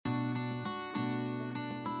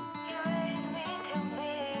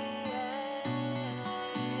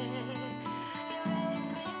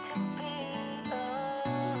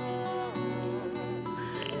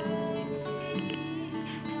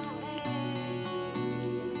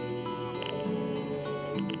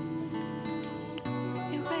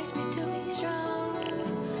raised me to be strong.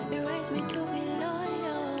 You raised me to be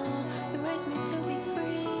loyal. You raised me to be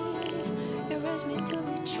free. You raised me to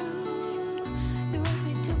be true. You raised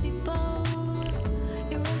me to be bold.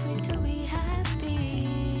 You raised me to be happy.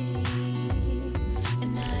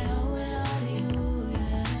 And I owe it all to you,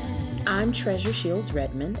 yeah. I'm Treasure Shields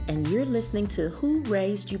Redmond, and you're listening to Who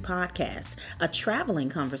Raised You podcast, a traveling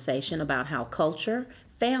conversation about how culture,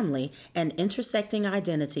 family, and intersecting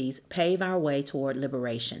identities pave our way toward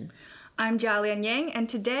liberation. I'm Jialian Yang, and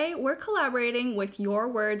today we're collaborating with Your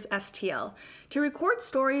Words STL to record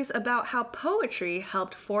stories about how poetry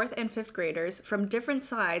helped 4th and 5th graders from different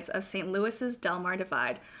sides of St. Louis's Delmar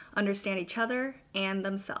Divide understand each other and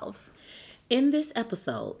themselves. In this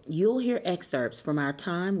episode, you'll hear excerpts from our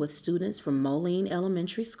time with students from Moline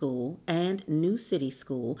Elementary School and New City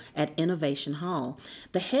School at Innovation Hall,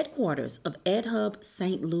 the headquarters of EdHub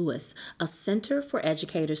St. Louis, a center for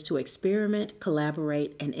educators to experiment,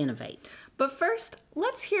 collaborate, and innovate. But first,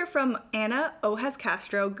 let's hear from Ana Ojas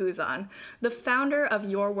Castro Guzan, the founder of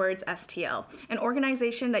Your Words STL, an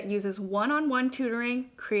organization that uses one-on-one tutoring,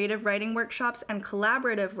 creative writing workshops, and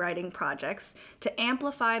collaborative writing projects to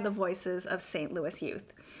amplify the voices of St. Louis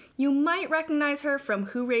youth. You might recognize her from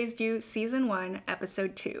Who Raised You Season 1,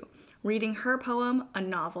 Episode 2, reading her poem, A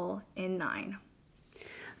Novel in 9.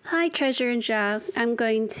 Hi, Treasure and Ja. I'm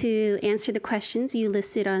going to answer the questions you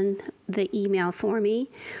listed on the email for me.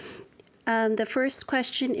 The first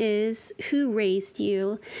question is, who raised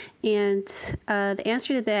you? And the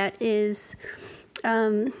answer to that is,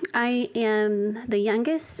 I am the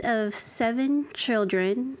youngest of 7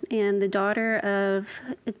 children and the daughter of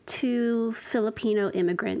 2 Filipino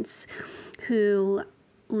immigrants who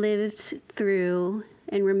lived through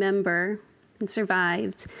and remember and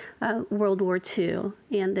survived World War II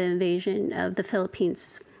and the invasion of the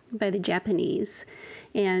Philippines by the Japanese.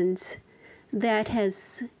 And that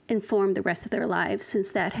has informed the rest of their lives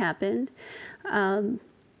since that happened. And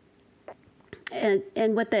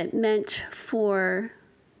what that meant for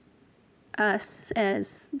us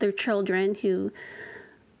as their children who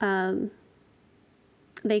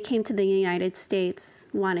they came to the United States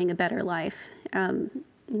wanting a better life.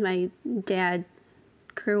 My dad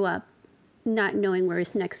grew up not knowing where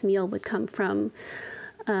his next meal would come from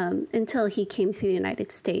until he came to the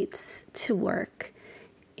United States to work.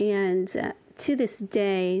 And to this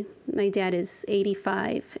day, my dad is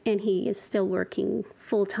 85 and he is still working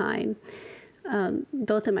full time.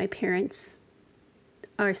 Both of my parents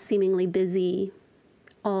are seemingly busy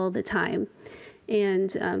all the time.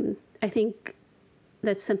 And I think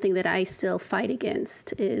that's something that I still fight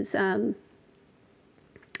against is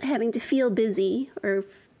having to feel busy or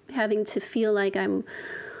having to feel like I'm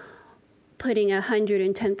putting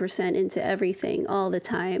 110% into everything all the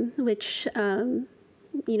time, which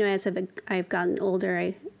as I've gotten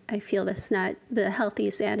older, I feel that's not the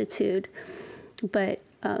healthiest attitude, but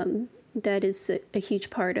that is a huge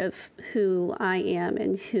part of who I am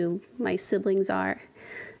and who my siblings are.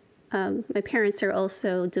 My parents are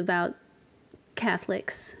also devout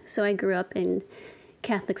Catholics, so I grew up in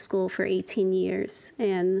Catholic school for 18 years,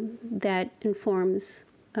 and that informs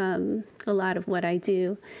a lot of what I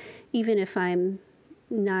do, even if I'm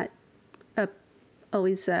not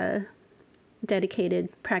always dedicated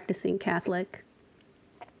practicing Catholic.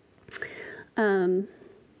 And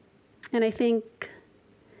I think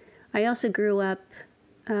I also grew up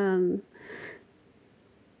in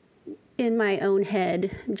my own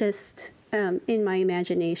head, just in my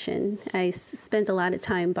imagination. I spent a lot of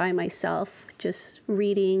time by myself, just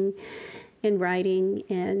reading and writing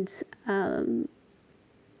and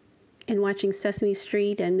watching Sesame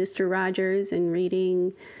Street and Mr. Rogers and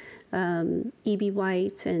reading E.B.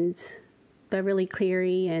 White and Beverly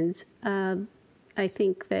Cleary, and I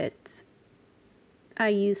think that I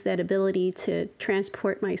use that ability to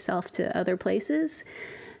transport myself to other places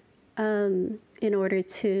in order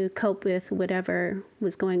to cope with whatever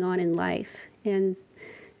was going on in life. And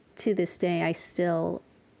to this day, I still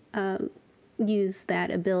use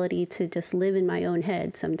that ability to just live in my own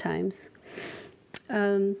head sometimes.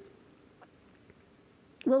 What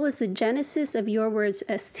was the genesis of Your Words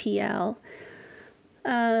STL?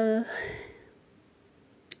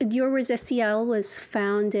 Your Words STL was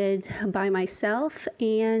founded by myself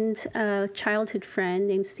and a childhood friend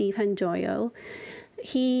named Steve Hanjoyo.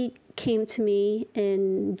 He came to me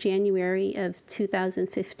in January of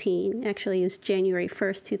 2015. Actually, it was January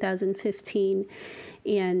 1st, 2015.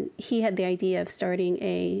 And he had the idea of starting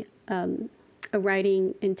a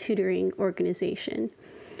writing and tutoring organization.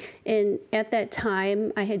 And at that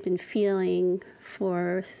time, I had been feeling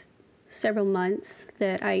for several months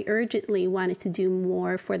that I urgently wanted to do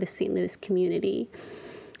more for the St. Louis community.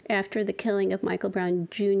 after the killing of Michael Brown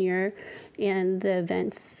Jr. and the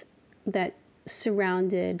events that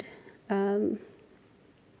surrounded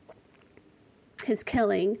his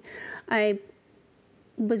killing, I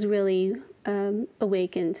was really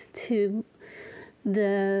awakened to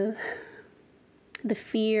the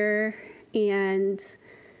fear and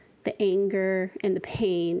the anger and the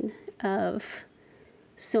pain of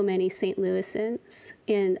so many St. Louisans.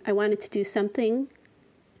 And I wanted to do something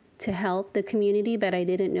to help the community, but I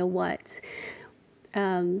didn't know what.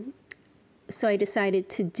 So I decided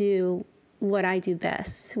to do what I do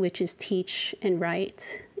best, which is teach and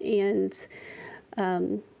write. And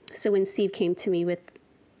so when Steve came to me with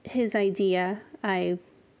his idea, I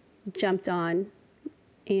jumped on,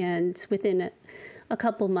 and within a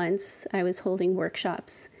couple months, I was holding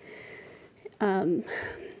workshops.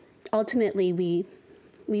 Ultimately,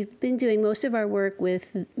 we've been doing most of our work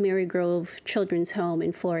with Mary Grove Children's Home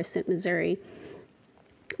in Florissant, Missouri,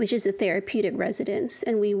 which is a therapeutic residence.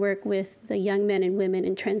 And we work with the young men and women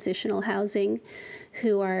in transitional housing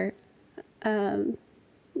who are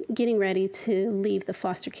getting ready to leave the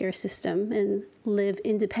foster care system and live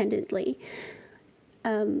independently.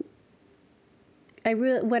 What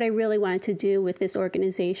I really wanted to do with this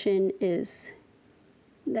organization is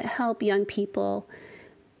help young people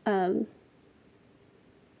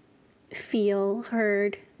feel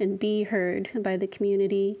heard and be heard by the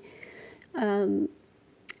community.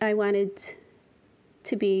 I wanted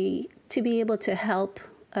to be able to help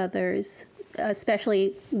others,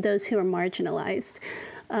 especially those who are marginalized.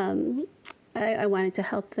 I wanted to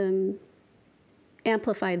help them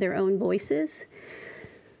amplify their own voices.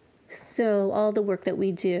 So all the work that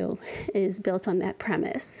we do is built on that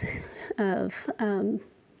premise of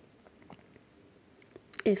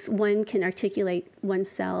if one can articulate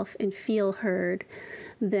oneself and feel heard,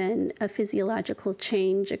 then a physiological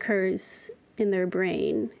change occurs in their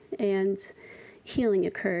brain and healing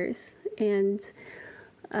occurs. And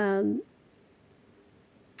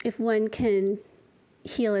if one can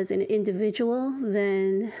heal as an individual,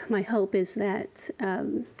 then my hope is that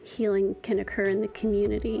healing can occur in the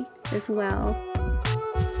community as well.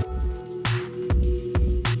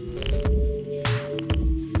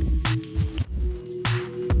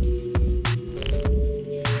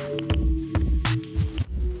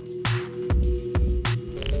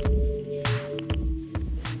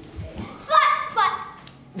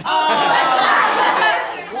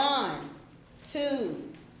 One, two,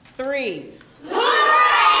 three.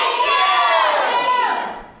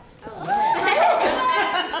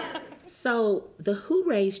 So, the Who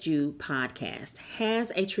Raised You podcast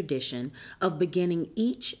has a tradition of beginning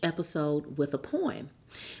each episode with a poem.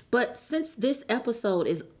 But since this episode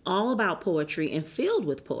is all about poetry and filled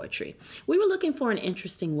with poetry, we were looking for an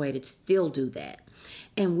interesting way to still do that.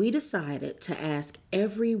 And we decided to ask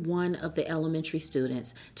every one of the elementary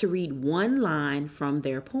students to read one line from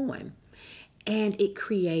their poem. And it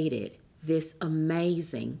created this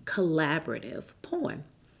amazing collaborative poem.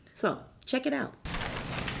 So, check it out.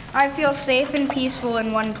 I feel safe and peaceful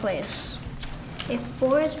in one place. A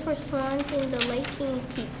forest for swans and the Laking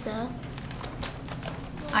pizza.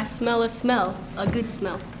 I smell a smell, a good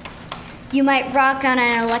smell. You might rock on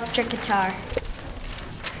an electric guitar.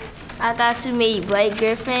 I got to meet Blake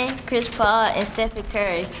Griffin, Chris Paul, and Stephen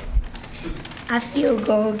Curry. I feel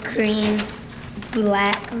gold, green,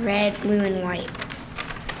 black, red, blue, and white.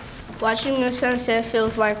 Watching the sunset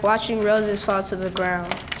feels like watching roses fall to the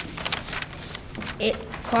ground. It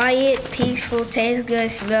quiet, peaceful, tastes good,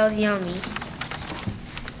 smells yummy.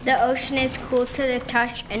 The ocean is cool to the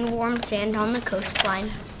touch and warm sand on the coastline.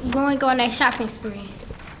 I'm going to go on a shopping spree.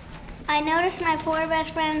 I noticed my four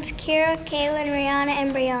best friends, Kira, Kaylin, Rihanna,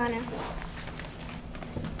 and Brianna.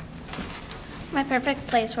 My perfect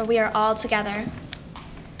place where we are all together.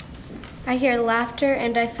 I hear laughter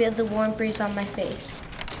and I feel the warm breeze on my face.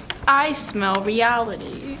 I smell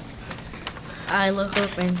reality. I look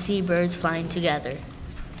up and see birds flying together.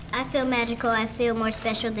 I feel magical. I feel more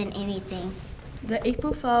special than anything. The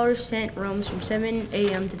April flower scent roams from 7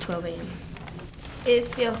 a.m. to 12 a.m. It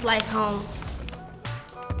feels like home.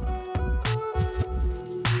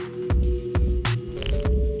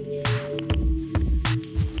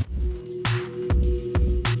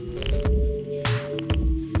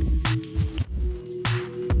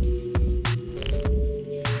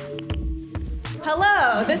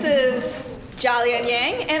 Hello, this is Jolyon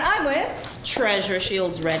Yang, and I'm with Treasure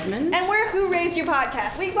Shields Redmond. And we're Who Raised You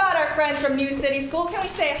podcast. We got our friends from New City School. Can we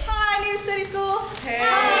say hi, New City School? Hey.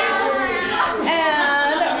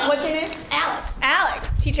 And what's your name? Alex.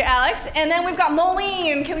 Alex, teacher Alex. And then we've got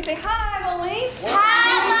Moline. Can we say hi, Moline?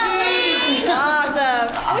 Hi, Mommy! Awesome.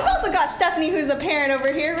 And we've also got Stephanie, who's a parent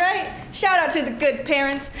over here, right? Shout out to the good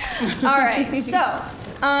parents. All right, so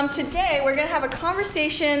today we're going to have a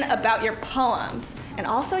conversation about your poems and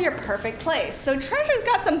also your perfect place. So Treasure's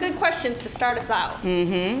got some good questions to start us out.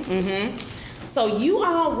 So you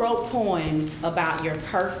all wrote poems about your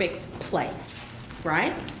perfect place,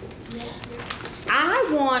 right? Yeah. I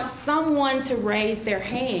want someone to raise their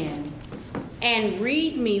hand and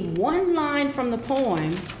read me one line from the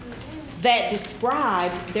poem that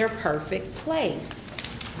described their perfect place.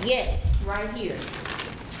 Yes, right here.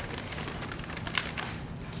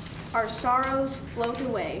 Our sorrows float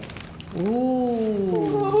away.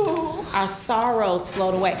 Ooh. Our sorrows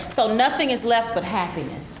float away. So nothing is left but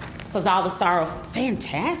happiness. Because all the sorrow,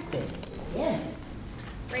 fantastic. Yes.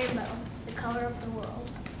 Rainbow, the color of the world.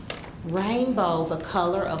 Rainbow, the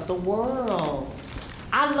color of the world.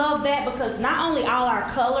 I love that because not only all our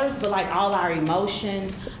colors, but like all our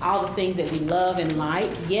emotions, all the things that we love and like.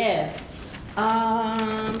 Yes.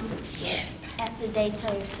 Yes. As the day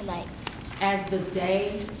turns tonight. As the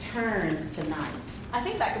day turns tonight. I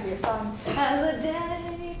think that could be a song. As the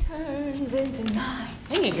day turns into night.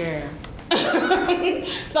 Sing it, girl.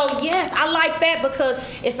 So yes, I like that because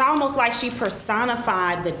it's almost like she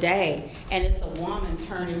personified the day, and it's a woman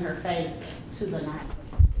turning her face to the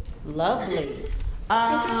night. Lovely.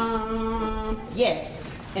 Yes.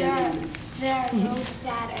 There are no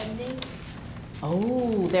sad endings.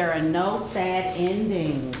 Oh, there are no sad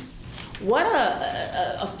endings. What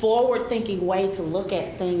a forward-thinking way to look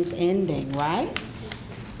at things ending, right?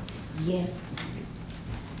 Yes.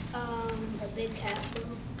 A big castle.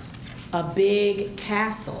 A big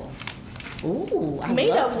castle. Ooh, I Made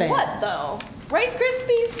love of that. what, though? Rice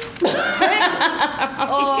Krispies? Bricks?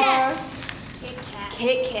 Or Kit Kats.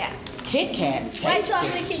 Kit Kats. Kit Kats. White Tasty.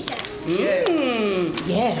 chocolate Kit Kats.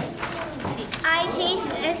 Yes. I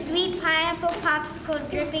taste a sweet pineapple popsicle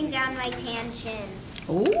dripping down my tan chin.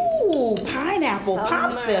 Ooh, pineapple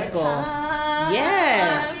popsicle. Summertime.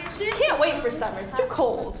 Yes. Can't wait for summer. It's too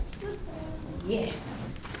cold. Yes.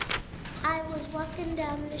 I was walking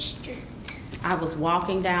down the street. I was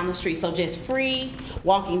walking down the street. So just free,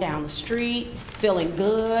 walking down the street, feeling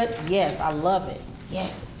good. Yes, I love it.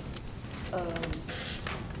 Yes.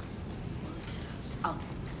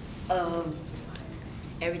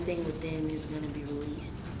 Everything within is going to be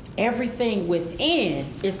released. Everything within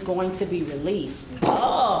is going to be released.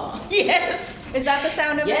 Oh, yes. Is that the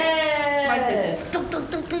sound of Yes. it?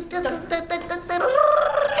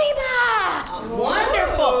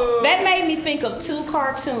 Wonderful. That made me think of two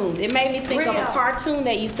cartoons. It made me think of a cartoon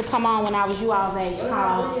that used to come on when I was you all's age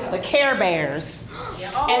called The Care Bears.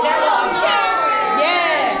 And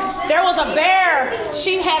there was a bear.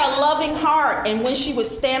 She had a loving heart, and when she would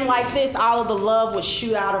stand like this, all of the love would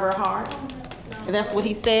shoot out of her heart. And that's what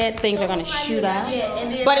he said. Things are going to shoot out.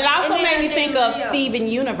 But it also made me think of Steven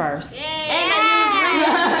Universe.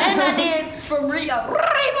 And I did from Rio.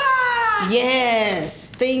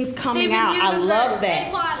 Yes, things coming out. I love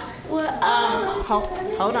that.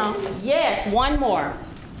 Hold on. Yes, one more.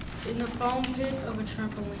 In the foam pit of a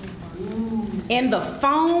trampoline park. In the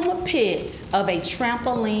foam pit of a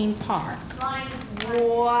trampoline park.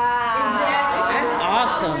 Wow. That's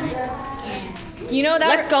awesome. You know that.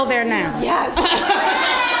 Let's go there now. Yes.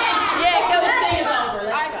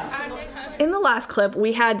 In the last clip,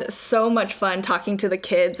 we had so much fun talking to the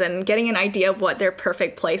kids and getting an idea of what their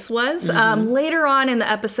perfect place was. Later on in the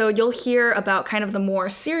episode, you'll hear about kind of the more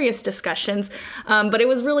serious discussions, but it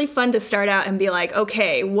was really fun to start out and be like,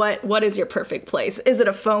 okay, what is your perfect place? Is it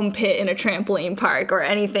a foam pit in a trampoline park or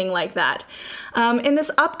anything like that? In this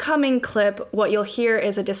upcoming clip, what you'll hear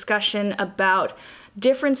is a discussion about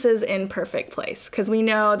differences in perfect place, because we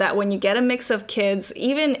know that when you get a mix of kids,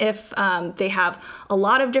 even if they have a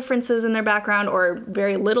lot of differences in their background or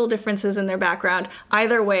very little differences in their background,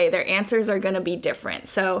 either way their answers are going to be different.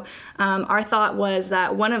 So our thought was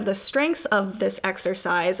that one of the strengths of this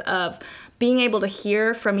exercise of being able to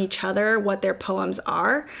hear from each other what their poems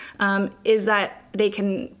are is that they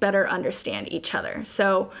can better understand each other.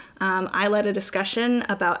 So I led a discussion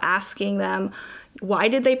about asking them why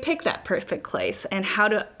did they pick that perfect place and how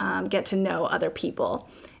to get to know other people.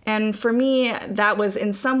 And for me, that was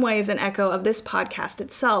in some ways an echo of this podcast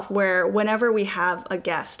itself, where whenever we have a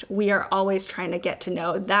guest, we are always trying to get to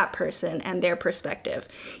know that person and their perspective.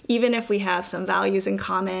 Even if we have some values in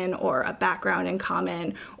common or a background in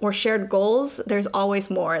common or shared goals, there's always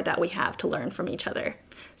more that we have to learn from each other.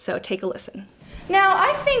 So take a listen. Now,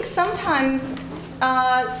 I think sometimes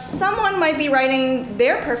someone might be writing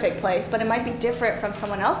their perfect place, but it might be different from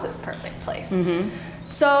someone else's perfect place.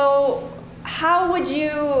 So how would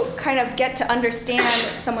you kind of get to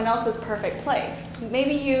understand someone else's perfect place?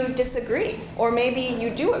 Maybe you disagree, or maybe you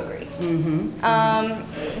do agree.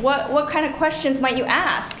 What kind of questions might you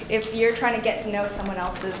ask if you're trying to get to know someone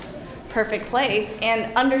else's perfect place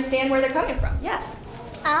and understand where they're coming from? Yes.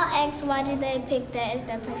 I'll ask, why did they pick that as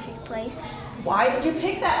their perfect place? Why did you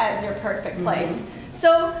pick that as your perfect place?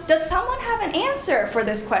 So does someone have an answer for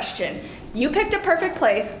this question? You picked a perfect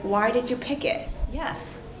place. Why did you pick it?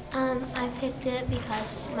 Yes. I picked it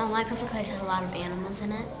because my perfect place has a lot of animals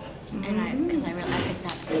in it, and I picked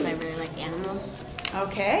that because I really like animals.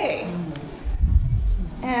 Okay.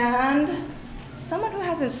 And someone who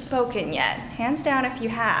hasn't spoken yet, hands down if you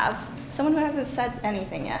have. Someone who hasn't said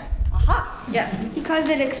anything yet. Aha, yes. Because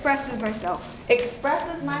it expresses myself.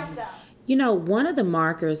 Expresses myself. You know, one of the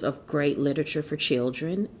markers of great literature for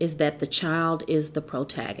children is that the child is the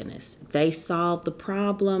protagonist. They solve the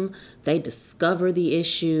problem, they discover the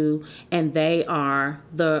issue, and they are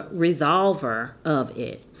the resolver of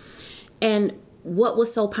it. And what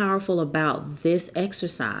was so powerful about this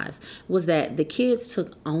exercise was that the kids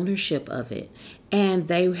took ownership of it, and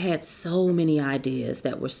they had so many ideas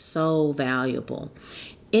that were so valuable.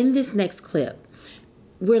 In this next clip,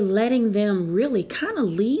 we're letting them really kind of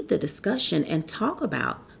lead the discussion and talk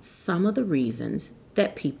about some of the reasons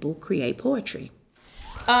that people create poetry.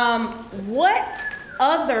 What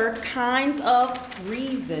other kinds of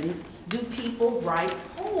reasons do people write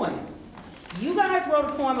poems? You guys wrote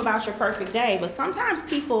a poem about your perfect day, but sometimes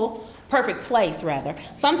perfect place rather.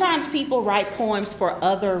 Sometimes people write poems for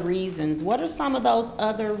other reasons. What are some of those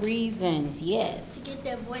other reasons? Yes. To get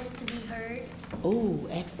their voice to be heard. Ooh,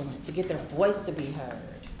 excellent. To get their voice to be heard.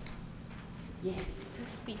 Yes. To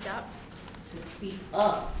speak up. To speak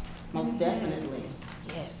up, most definitely.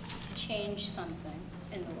 Yes. To change something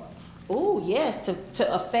in the world. Ooh, yes.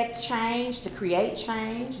 To affect change, to create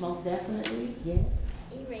change, most definitely. Yes.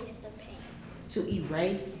 Erase the pain. To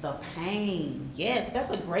erase the pain. Yes,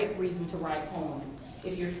 that's a great reason to write poems.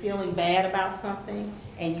 If you're feeling bad about something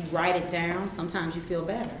and you write it down, sometimes you feel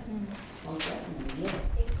better. Most definitely,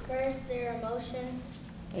 yes. Express their emotions.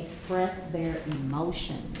 Express their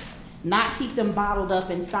emotions. Not keep them bottled up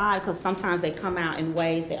inside, because sometimes they come out in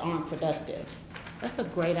ways that aren't productive. That's a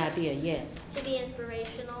great idea, yes. To be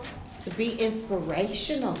inspirational. To be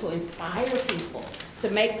inspirational, to inspire people, to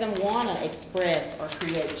make them want to express or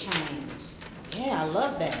create change. Yeah, I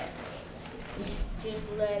love that. Yes.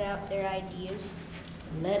 Just let out their ideas.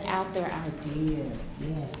 Let out their ideas,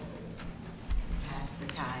 yes. Pass the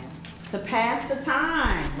time. To pass the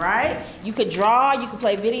time, right? You could draw, you could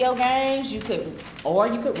play video games, or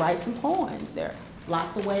you could write some poems. There are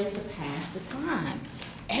lots of ways to pass the time.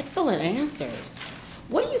 Excellent answers.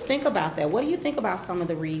 What do you think about that? What do you think about some of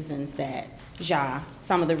the reasons that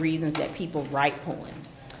people write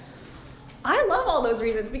poems? I love all those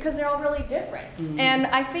reasons because they're all really different. And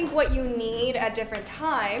I think what you need at different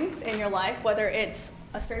times in your life, whether it's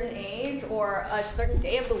a certain age or a certain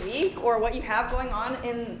day of the week or what you have going on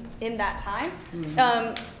in that time,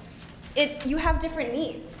 you have different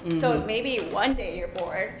needs. So maybe one day you're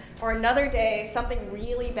bored, or another day something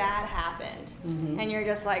really bad happened, and you're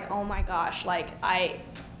just like, oh my gosh, like I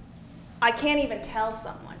can't even tell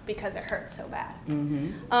someone because it hurts so bad.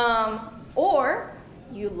 Or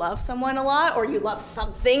you love someone a lot, or you love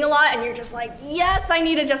something a lot, and you're just like, yes, I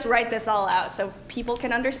need to just write this all out so people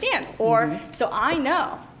can understand, or so I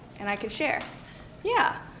know and I can share.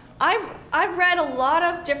 Yeah, I've read a lot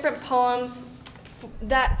of different poems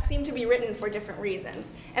that seem to be written for different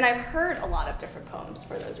reasons, and I've heard a lot of different poems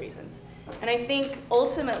for those reasons. And I think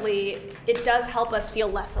ultimately it does help us feel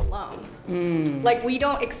less alone. Like we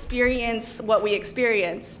don't experience what we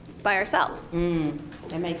experience by ourselves.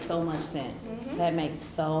 That makes so much sense. That makes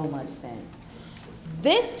so much sense.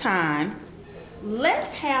 This time,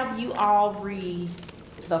 let's have you all read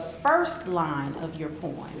the first line of your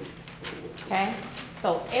poem. Okay?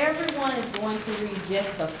 So everyone is going to read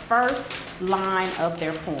just the first line of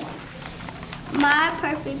their poem. My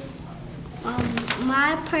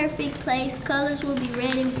perfect place, colors will be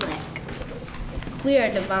red and black. We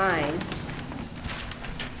are divine.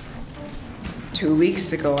 2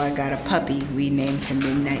 weeks ago, I got a puppy. We named him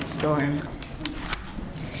Midnight Storm.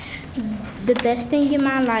 The best thing in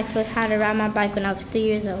my life was how to ride my bike when I was 3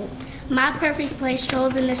 years old. My perfect place,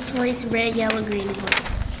 chosen this place, red, yellow, green, and blue.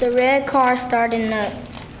 The red car starting up.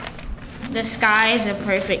 The sky is a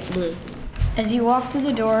perfect blue. As you walk through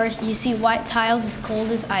the door, you see white tiles as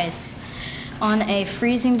cold as ice on a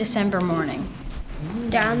freezing December morning.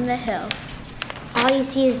 Down the hill. All you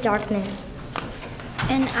see is darkness.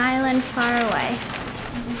 An island far away.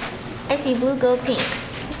 I see blue go pink.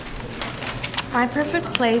 My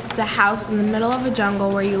perfect place is a house in the middle of a jungle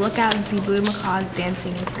where you look out and see blue macaws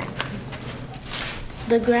dancing and prancing.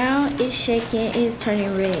 The ground is shaking, it is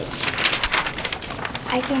turning red.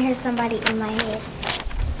 I can hear somebody in my head.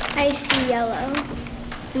 I see yellow.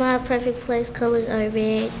 My perfect place colors are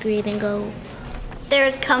red, green, and gold. There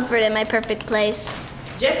is comfort in my perfect place.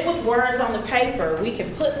 Just with words on the paper, we can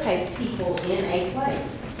put people in a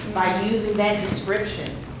place by using that description.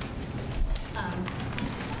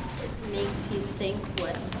 It makes you think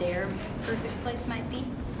what their perfect place might be.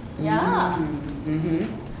 Yeah. Mm-hmm.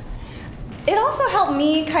 It also helped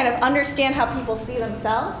me kind of understand how people see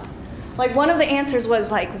themselves. Like one of the answers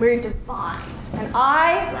was like, we're divine. And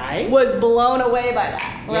I was blown away by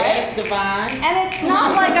that. Right? Yes, divine. And it's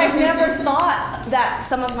not like I've never thought that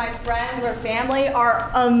some of my friends or family are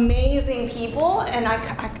amazing people, and I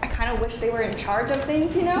kind of wish they were in charge of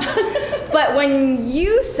things, you know? But when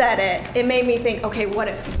you said it, it made me think, okay, what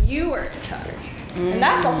if you were in charge? And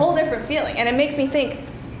that's a whole different feeling. And it makes me think,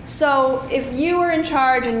 so if you were in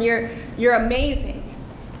charge and you're amazing,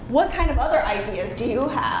 what kind of other ideas do you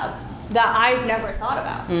have that I've never thought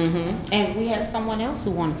about? Mm-hmm. And we had someone else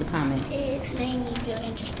who wanted to comment. It made me feel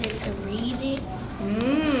interested to read it.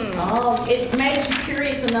 Oh, it made you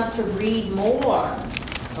curious enough to read more.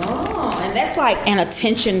 Oh, and that's like an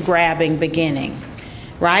attention-grabbing beginning,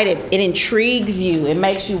 right? It intrigues you. It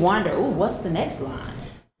makes you wonder, ooh, what's the next line?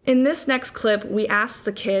 In this next clip, we asked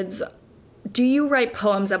the kids, do you write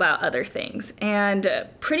poems about other things? And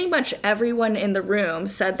pretty much everyone in the room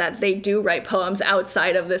said that they do write poems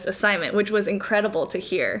outside of this assignment, which was incredible to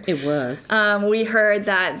hear. It was. We heard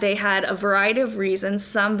that they had a variety of reasons,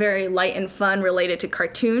 some very light and fun related to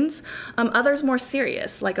cartoons, others more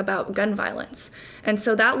serious, like about gun violence. And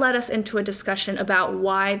so that led us into a discussion about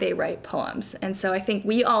why they write poems. And so I think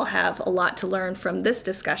we all have a lot to learn from this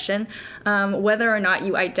discussion, whether or not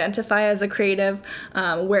you identify as a creative,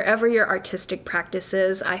 wherever your artistic practice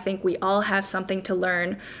is. I think we all have something to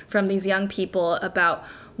learn from these young people about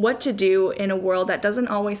what to do in a world that doesn't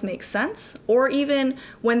always make sense, or even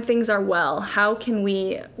when things are well. How can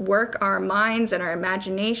we work our minds and our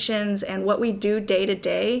imaginations and what we do day to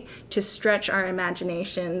day to stretch our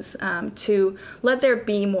imaginations, to let there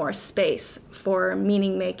be more space for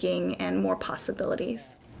meaning making and more possibilities.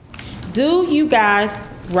 Do you guys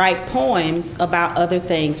write poems about other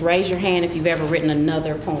things? Raise your hand if you've ever written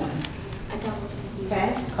another poem.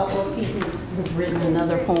 Okay, a couple of people have written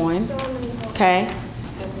another poem. Okay.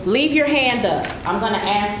 Leave your hand up. I'm going to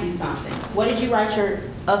ask you something. What did you write your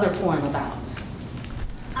other poem about?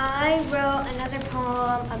 I wrote another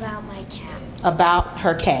poem about my cat. About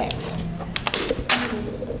her cat.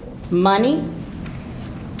 Money?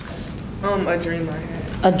 A dream I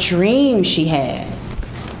had. A dream she had.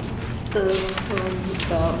 Poems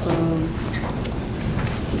about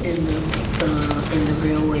in the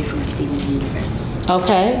real way from Steven Universe.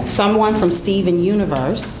 Okay, someone from Steven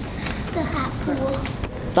Universe. The hot pool.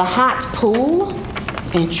 The hot pool?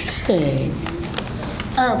 Interesting.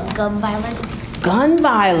 Gun violence. Gun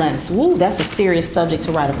violence. Woo, that's a serious subject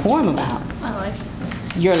to write a poem about. My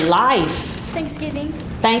life. Your life. Thanksgiving.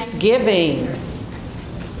 Thanksgiving.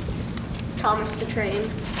 Thomas the Train.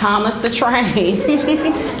 Thomas the Train.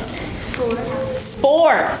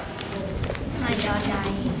 Sports. My dog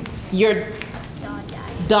dying. Your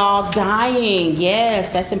dog dying. Yes,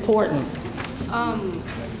 that's important.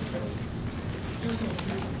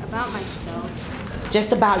 About myself.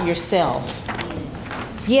 Just about yourself.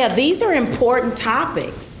 Yeah, these are important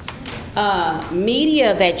topics.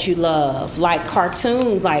 Media that you love, like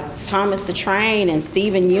cartoons like Thomas the Train and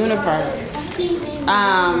Steven Universe.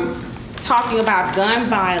 Talking about gun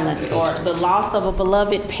violence or the loss of a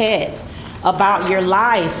beloved pet, about your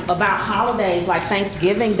life, about holidays like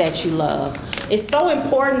Thanksgiving that you love. It's so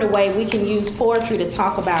important the way we can use poetry to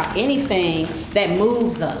talk about anything that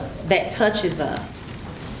moves us, that touches us.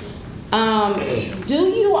 Do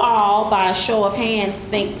you all, by a show of hands,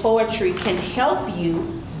 think poetry can help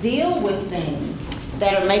you deal with things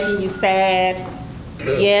that are making you sad?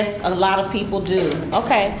 Yes, a lot of people do.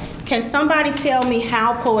 Okay, can somebody tell me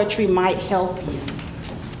how poetry might help you?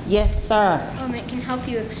 Yes, sir. It can help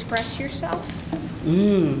you express yourself.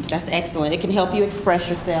 That's excellent. It can help you express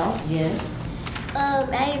yourself. Yes.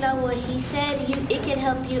 Adding on what he said, it can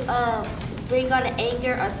help you bring on the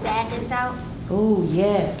anger or sadness out. Oh,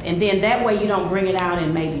 yes. And then that way you don't bring it out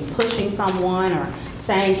in maybe pushing someone or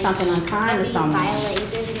saying something unkind to someone.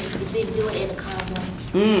 You've been doing it in a calm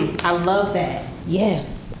way. I love that.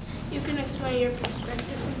 Yes. You can explain your perspective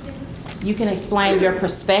from things. You can explain your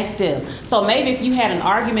perspective. So maybe if you had an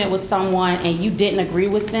argument with someone and you didn't agree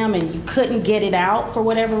with them and you couldn't get it out for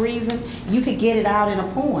whatever reason, you could get it out in a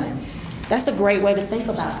poem. That's a great way to think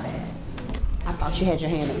about that. I thought you had your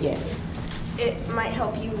hand up, yes. It might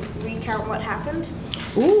help you recount what happened.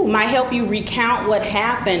 Ooh, might help you recount what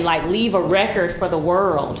happened, like leave a record for the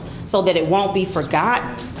world so that it won't be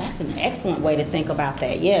forgotten. That's an excellent way to think about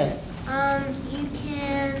that, yes. You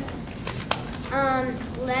can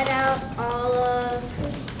let out all of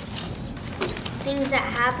things that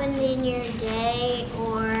happened in your day,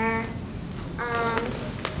 or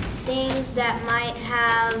things that might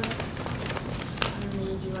have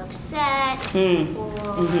made you upset,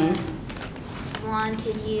 or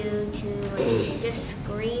wanted you to just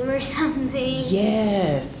scream or something.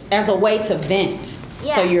 Yes, as a way to vent.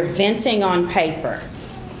 Yeah. So you're venting on paper.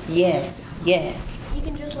 Yes, yes. You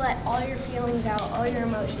can just let all your feelings out, all your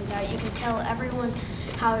emotions out. You can tell everyone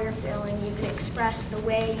how you're feeling. You can express the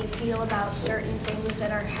way you feel about certain things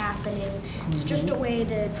that are happening. It's just a way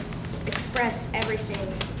to express everything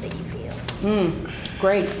that you feel.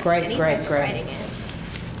 Great. Any type of writing is.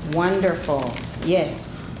 Wonderful.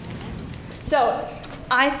 Yes. So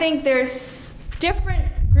I think there's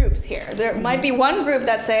different groups here. There might be one group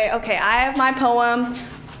that say, okay, I have my poem,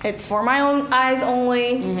 it's for my own eyes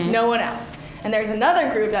only, no one else. And there's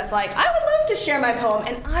another group that's like, I would love to share my poem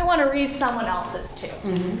and I want to read someone else's too.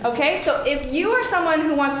 Okay, so if you are someone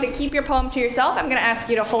who wants to keep your poem to yourself, I'm going to ask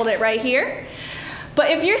you to hold it right here. But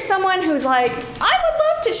if you're someone who's like, I would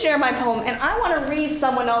love to share my poem and I want to read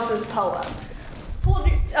someone else's poem,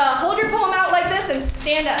 hold your poem out like this and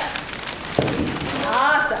stand up.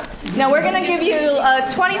 Awesome. Now we're going to give you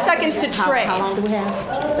 20 seconds to trade. How long do we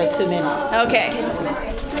have? Like 2 minutes. Okay.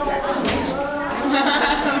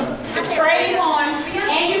 Trade poems,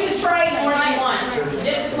 and you can trade more than once,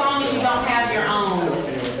 just as long as you don't have your own,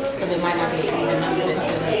 because it might not be an even number this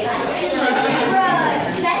time.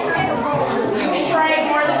 You can trade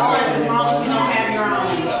more than once as long as you don't have your own.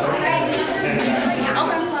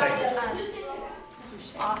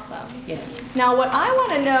 Awesome. Yes. Now what I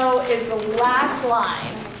want to know is the last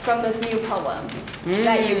line from this new poem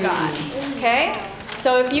that you got. Okay?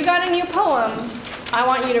 So if you got a new poem, I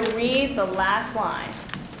want you to read the last line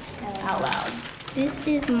out loud. This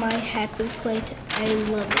is my happy place. I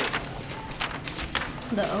love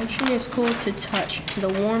it. The ocean is cool to touch, the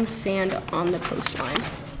warm sand on the coastline.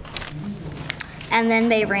 And then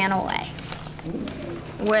they ran away,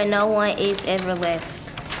 where no one is ever left.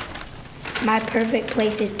 My perfect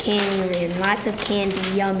place is Candyland. Lots of candy,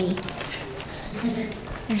 yummy.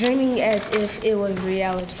 Dreaming as if it was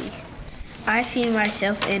reality. I see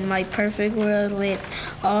myself in my perfect world with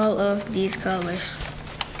all of these colors.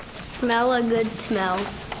 Smell a good smell.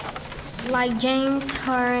 Like James,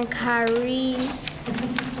 her, and Kyrie,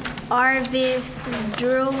 Arvis,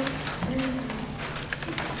 Drew.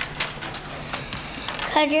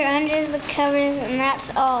 Cause you're under the covers and that's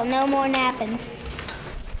all. No more napping.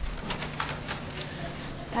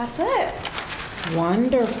 That's it.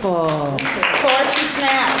 Wonderful. Poetry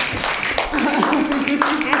snaps.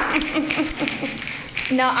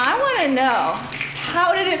 Now I want to know,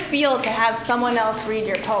 how did it feel to have someone else read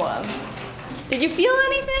your poem? Did you feel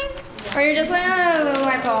anything? Or you're just like, oh, this is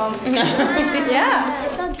my poem? Yeah.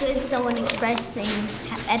 It felt good someone expressing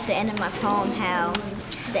at the end of my poem how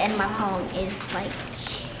the end of my poem is like.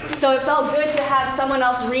 So it felt good to have someone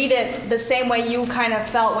else read it the same way you kind of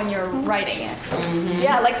felt when you're writing it.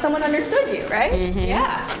 Yeah, like someone understood you, right?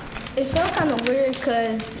 Yeah. It felt kind of weird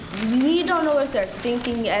because we don't know what they're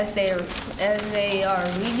thinking as they are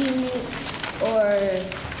reading it, or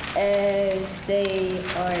as they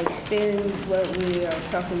are experiencing what we are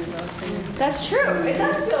talking about. That's true. It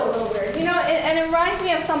does feel a little weird. You know, and it reminds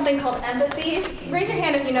me of something called empathy. Raise your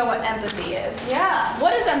hand if you know what empathy is. Yeah.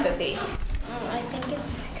 What is empathy? I think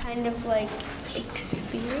it's kind of like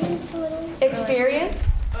experience a little. Experience?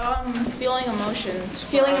 Feeling emotions.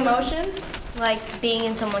 Feeling emotions? Like being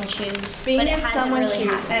in someone's shoes. Being but in it hasn't someone's really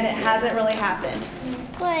shoes happened and it to you. hasn't really happened.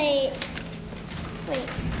 Wait,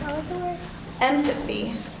 what was the word?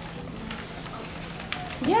 Empathy.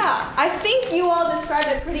 Yeah, I think you all described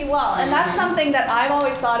it pretty well. And that's something that I've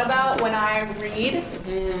always thought about when I read,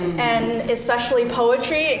 and especially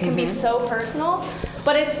poetry. It can be so personal.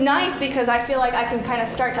 But it's nice because I feel like I can kind of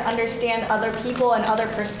start to understand other people and other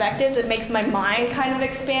perspectives. It makes my mind kind of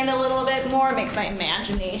expand a little bit more. It makes my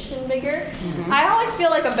imagination bigger. I always feel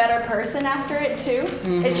like a better person after it too.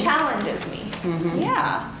 It challenges me.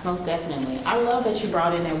 Yeah. Most definitely. I love that you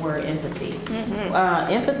brought in that word empathy.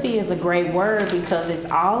 Empathy is a great word because it's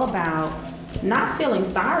all about not feeling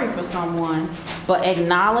sorry for someone, but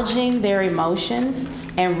acknowledging their emotions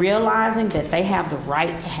and realizing that they have the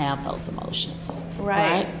right to have those emotions.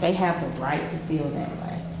 Right? They have the right to feel that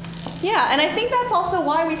way. Yeah, and I think that's also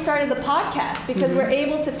why we started the podcast, because we're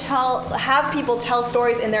able to have people tell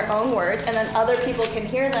stories in their own words, and then other people can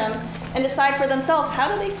hear them and decide for themselves,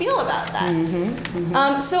 how do they feel about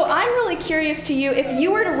that? So I'm really curious to you, if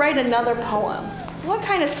you were to write another poem, what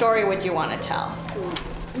kind of story would you want to tell?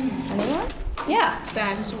 Anyone? Yeah.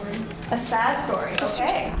 Sad story. A sad story,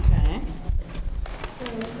 okay.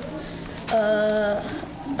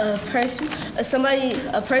 A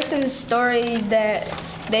person's story that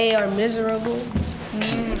they are miserable.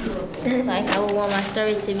 Like I would want my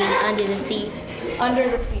story to be Under the Sea. Under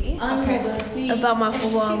the Sea? Under the Sea. About my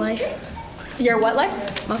football life. Your what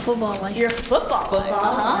life? My football life. Your football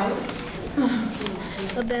life.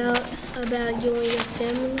 About you and your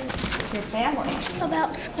family. Your family.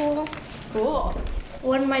 About school. School.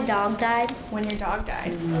 When my dog died. When your dog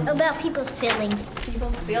died. About people's feelings.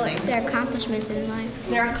 People's feelings. Their accomplishments in life.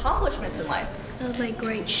 Their accomplishments in life. A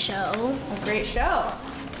great show. A great show.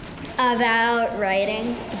 About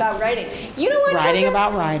writing. About writing. You know what, Writing Treasure?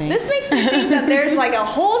 about writing. This makes me think that there's like a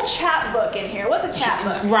whole chapbook in here. What's a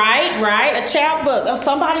chapbook? Right. A chapbook. Oh,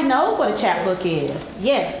 somebody knows what a chapbook is.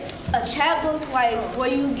 Yes. A chapbook, like, where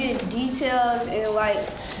you get details and, like,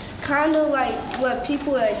 kind of like what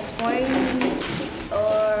people explain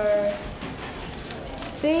or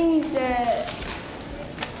things that,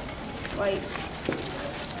 like,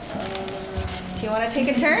 do you want to take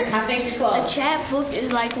a turn? I think you're close. A chat book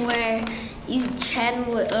is like where you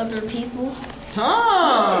chatting with other people.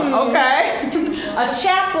 Oh, okay. A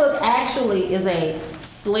chapbook actually is a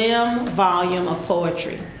slim volume of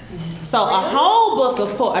poetry. So a whole book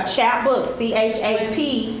of a chapbook, CHAP,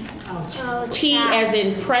 P as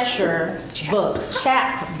in pressure, book,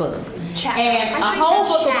 chapbook. And a whole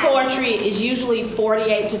book of poetry is usually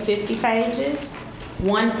 48 to 50 pages,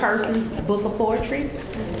 one person's book of poetry.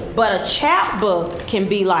 But a chapbook can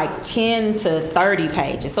be like 10 to 30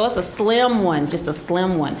 pages. So it's a slim one, just a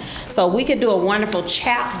slim one. So we could do a wonderful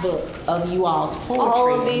chapbook of you all's poetry.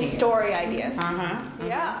 All of these story ideas.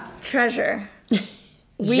 Yeah. Treasure.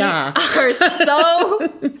 We are so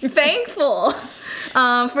thankful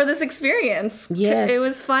for this experience. Yes. It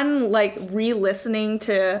was fun, like, re-listening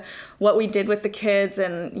to what we did with the kids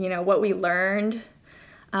and, you know, what we learned.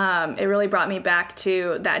 It really brought me back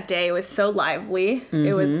to that day. It was so lively.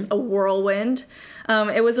 It was a whirlwind.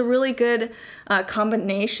 It was a really good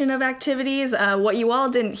combination of activities. What you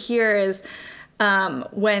all didn't hear is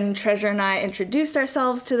when Treasure and I introduced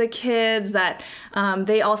ourselves to the kids, that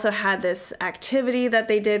they also had this activity that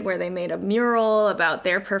they did where they made a mural about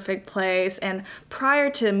their perfect place. And prior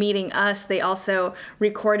to meeting us, they also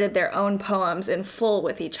recorded their own poems in full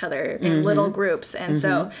with each other in little groups. And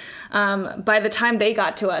so by the time they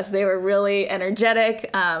got to us, they were really energetic.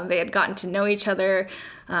 They had gotten to know each other.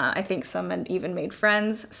 I think some had even made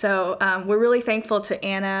friends. So we're really thankful to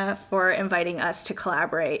Anna for inviting us to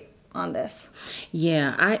collaborate on this.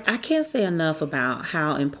 Yeah, I can't say enough about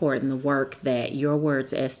how important the work that Your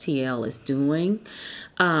Words STL is doing.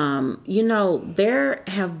 You know, there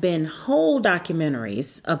have been whole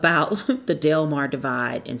documentaries about the Delmar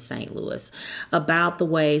Divide in St. Louis, about the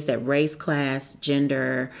ways that race, class,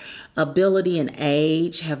 gender, ability, and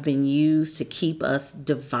age have been used to keep us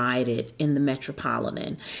divided in the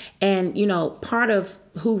metropolitan. And, you know, part of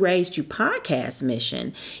Who Raised You podcast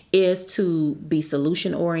mission is to be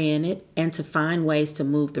solution oriented and to find ways to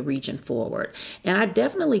move the region forward. And I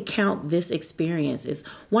definitely count this experience as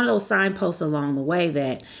one of those signposts along the way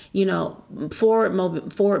that, you know, forward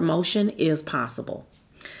motion is possible.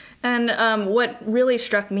 And what really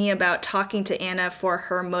struck me about talking to Anna for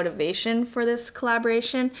her motivation for this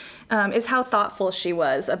collaboration is how thoughtful she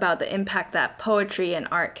was about the impact that poetry and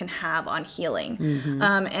art can have on healing.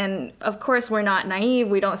 And of course, we're not naive.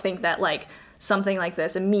 We don't think that like something like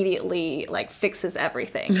this immediately like fixes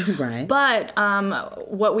everything. Right. But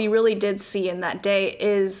what we really did see in that day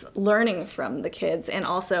is learning from the kids and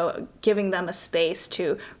also giving them a space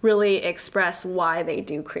to really express why they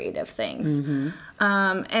do creative things.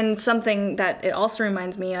 And something that it also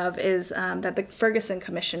reminds me of is that the Ferguson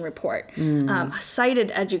Commission report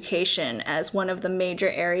cited education as one of the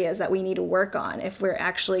major areas that we need to work on if we're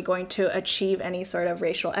actually going to achieve any sort of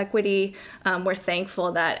racial equity. We're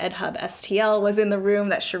thankful that EdHub STL was in the room,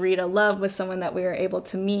 that Sharita Love was someone that we were able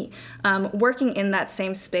to meet, working in that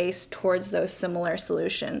same space towards those similar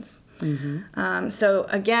solutions. So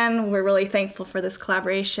again, we're really thankful for this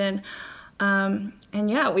collaboration. And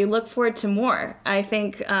yeah, we look forward to more. I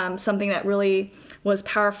think something that really was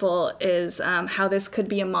powerful is how this could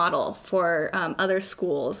be a model for other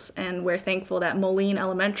schools. And we're thankful that Moline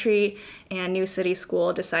Elementary and New City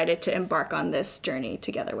School decided to embark on this journey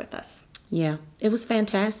together with us. Yeah, it was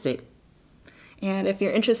fantastic. And if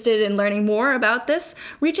you're interested in learning more about this,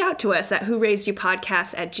 reach out to us at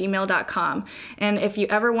whoraisedyoupodcast@gmail.com. And if you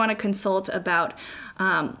ever want to consult about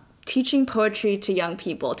teaching poetry to young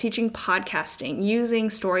people, teaching podcasting, using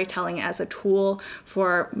storytelling as a tool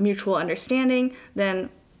for mutual understanding, then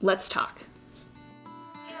let's talk.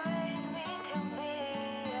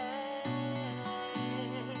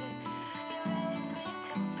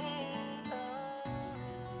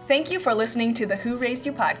 Thank you for listening to the Who Raised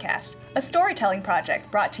You podcast, a storytelling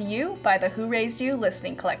project brought to you by the Who Raised You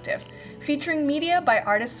Listening Collective, featuring media by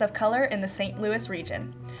artists of color in the St. Louis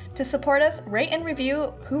region. To support us, rate and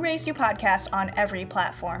review Who Raised You podcast on every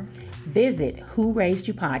platform. Visit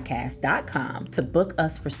whoraisedyoupodcast.com to book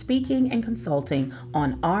us for speaking and consulting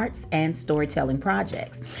on arts and storytelling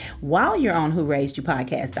projects. While you're on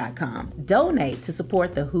whoraisedyoupodcast.com, donate to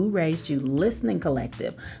support the Who Raised You Listening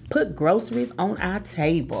Collective. Put groceries on our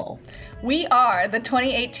table. We are the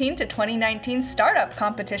 2018 to 2019 Startup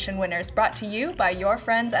Competition winners, brought to you by your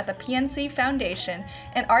friends at the PNC Foundation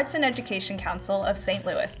and Arts and Education Council of St.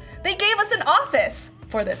 Louis. They gave us an office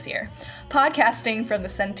for this year, podcasting from the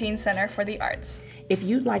Centene Center for the Arts. If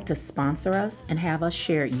you'd like to sponsor us and have us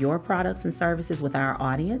share your products and services with our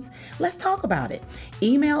audience, let's talk about it.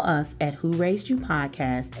 Email us at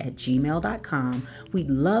whoraisedyoupodcast@gmail.com. We'd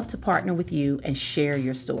love to partner with you and share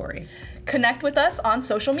your story. Connect with us on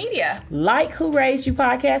social media. Like Who Raised You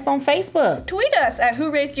Podcast on Facebook. Tweet us at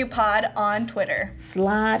Who Raised You Pod on Twitter.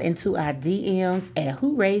 Slide into our DMs at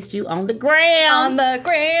Who Raised You on the gram. On the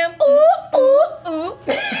gram. Ooh, ooh, ooh.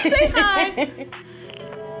 Say hi.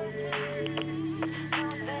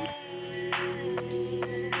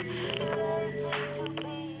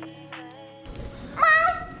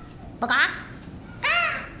 Bye.